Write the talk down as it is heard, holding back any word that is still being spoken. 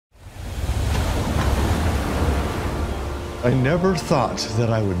I never thought that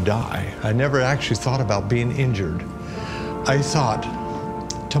I would die. I never actually thought about being injured. I thought,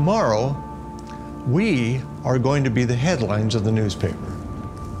 tomorrow, we are going to be the headlines of the newspaper.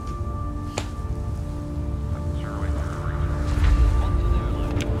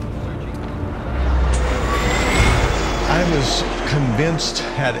 I was convinced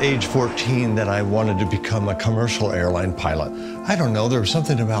at age 14 that I wanted to become a commercial airline pilot. I don't know, there was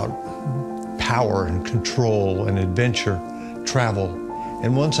something about power and control and adventure, travel.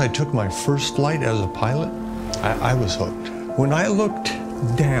 And once I took my first flight as a pilot, I was hooked. When I looked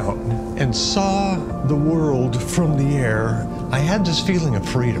down and saw the world from the air, I had this feeling of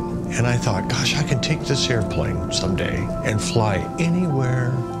freedom. And I thought, gosh, I can take this airplane someday and fly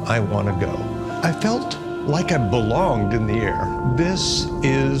anywhere I want to go. I felt like I belonged in the air. This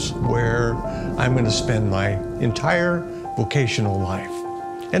is where I'm going to spend my entire vocational life.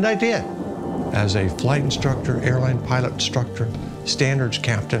 And I did. As a flight instructor, airline pilot instructor, standards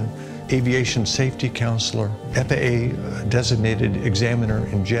captain, aviation safety counselor, FAA designated examiner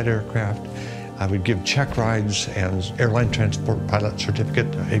in jet aircraft. I would give check rides and airline transport pilot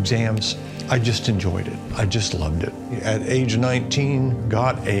certificate exams. I just enjoyed it. I just loved it. At age 19,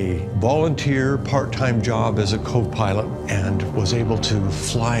 got a volunteer part-time job as a co-pilot and was able to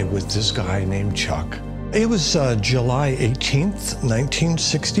fly with this guy named Chuck. It was July 18th,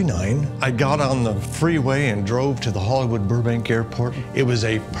 1969. I got on the freeway and drove to the Hollywood Burbank airport. It was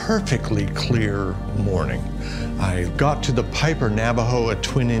a perfectly clear morning. I got to the Piper Navajo, a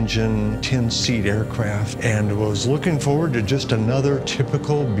twin-engine, 10-seat aircraft, and was looking forward to just another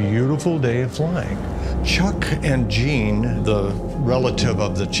typical, beautiful day of flying. Chuck and Gene, the relative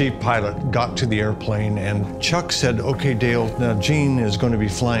of the chief pilot, got to the airplane, and Chuck said, "Okay, Dale, now Gene is going to be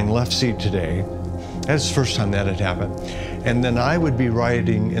flying left seat today." That's the first time that had happened. And then I would be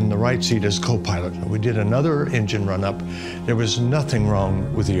riding in the right seat as co-pilot. We did another engine run-up. There was nothing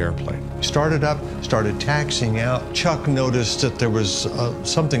wrong with the airplane. We started up, started taxiing out. Chuck noticed that there was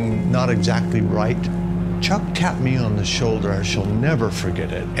something not exactly right. Chuck tapped me on the shoulder, I shall never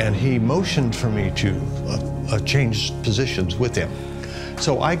forget it, and he motioned for me to change positions with him.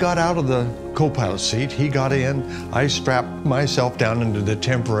 So I got out of the co-pilot seat, he got in, I strapped myself down into the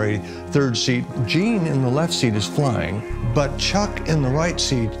temporary third seat. Gene in the left seat is flying, but Chuck in the right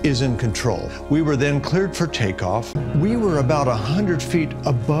seat is in control. We were then cleared for takeoff. We were about 100 feet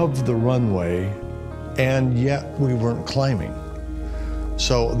above the runway, and yet we weren't climbing.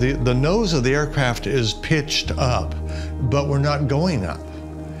 So the nose of the aircraft is pitched up, but we're not going up.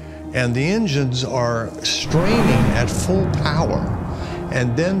 And the engines are straining at full power.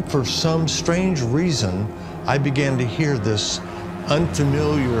 And then for some strange reason, I began to hear this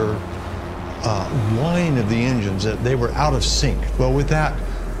unfamiliar whine of the engines, that they were out of sync. Well, with that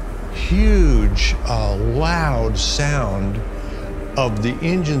huge, loud sound of the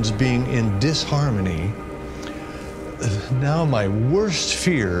engines being in disharmony, now my worst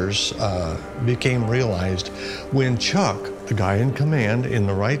fears became realized when Chuck, the guy in command in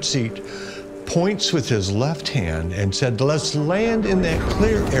the right seat, points with his left hand and said, "Let's land in that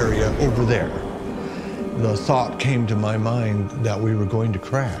clear area over there." The thought came to my mind that we were going to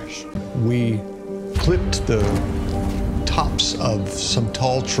crash. We clipped the tops of some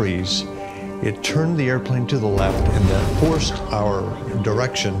tall trees. It turned the airplane to the left, and that forced our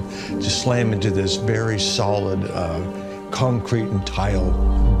direction to slam into this very solid concrete and tile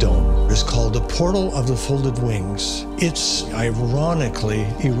dome. It's called the Portal of the Folded Wings. It's ironically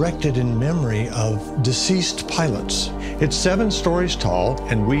erected in memory of deceased pilots. It's 7 stories tall,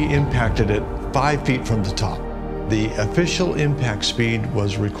 and we impacted it 5 feet from the top. The official impact speed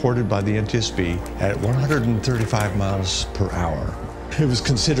was recorded by the NTSB at 135 miles per hour. It was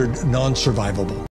considered non-survivable.